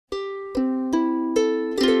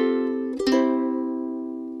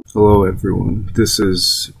Hello everyone, this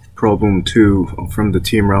is problem 2 from the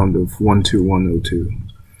team round of 12102.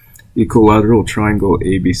 Equilateral triangle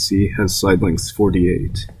ABC has side lengths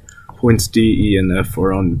 48. Points D, E, and F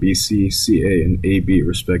are on BC, CA, and AB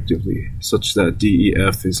respectively, such that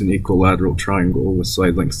DEF is an equilateral triangle with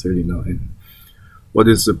side length 39. What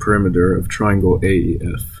is the perimeter of triangle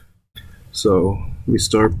AEF? So, we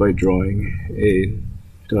start by drawing a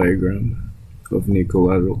diagram of an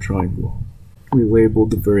equilateral triangle. We label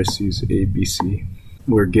the vertices ABC.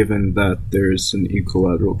 We're given that there's an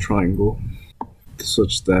equilateral triangle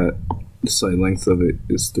such that the side length of it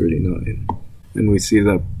is 39. And we see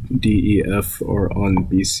that DEF are on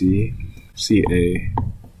BC, CA,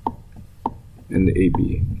 and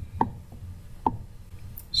AB.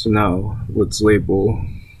 So now let's label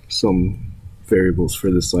some variables for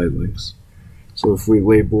the side lengths. So if we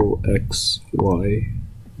label X, Y,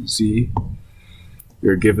 Z,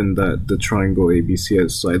 we're given that the triangle ABC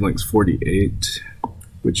has side lengths 48,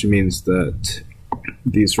 which means that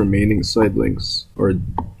these remaining side lengths are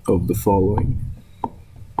of the following.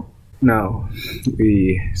 Now,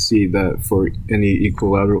 we see that for any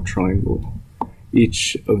equilateral triangle,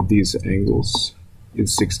 each of these angles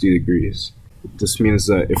is 60 degrees. This means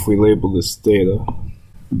that if we label this theta,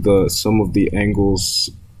 the sum of the angles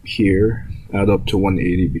here add up to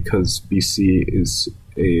 180 because BC is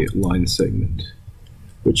a line segment,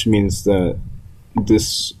 which means that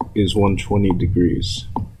this is 120 degrees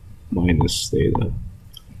minus theta.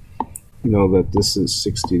 You know that this is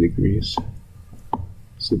 60 degrees,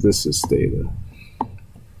 so this is theta.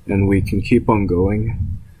 And we can keep on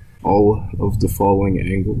going. All of the following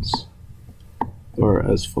angles are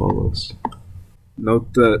as follows.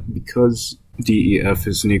 Note that because DEF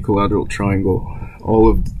is an equilateral triangle, all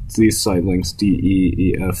of these side lengths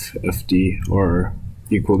DE, EF, FD are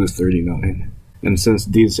equal to 39. And since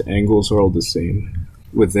these angles are all the same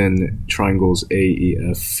within triangles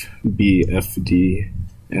AEF, BFD,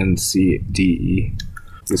 and CDE,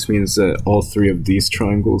 this means that all three of these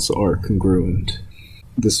triangles are congruent.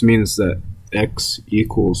 This means that X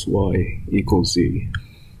equals Y equals Z.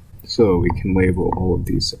 So we can label all of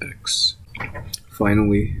these X.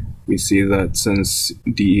 Finally, we see that since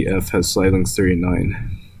DEF has side length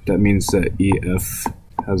 39, that means that EF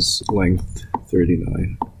has length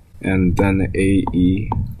 39. And then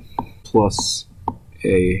AE plus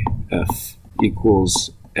AF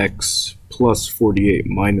equals X plus 48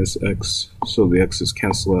 minus X, so the X's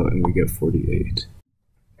cancel out and we get 48.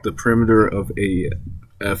 The perimeter of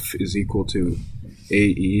AF is equal to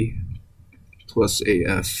AE plus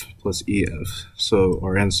AF plus EF, so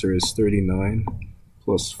our answer is 39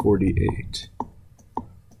 plus 48,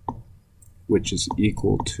 which is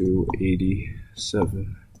equal to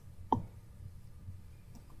 87.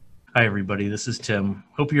 Hi everybody, this is Tim.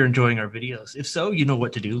 Hope you're enjoying our videos. If so, you know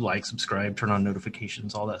what to do: like, subscribe, turn on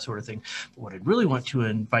notifications, all that sort of thing. But what I'd really want to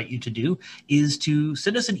invite you to do is to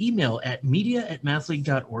send us an email at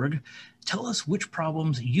media@mathleague.org. Tell us which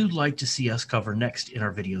problems you'd like to see us cover next in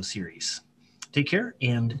our video series. Take care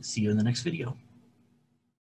and see you in the next video.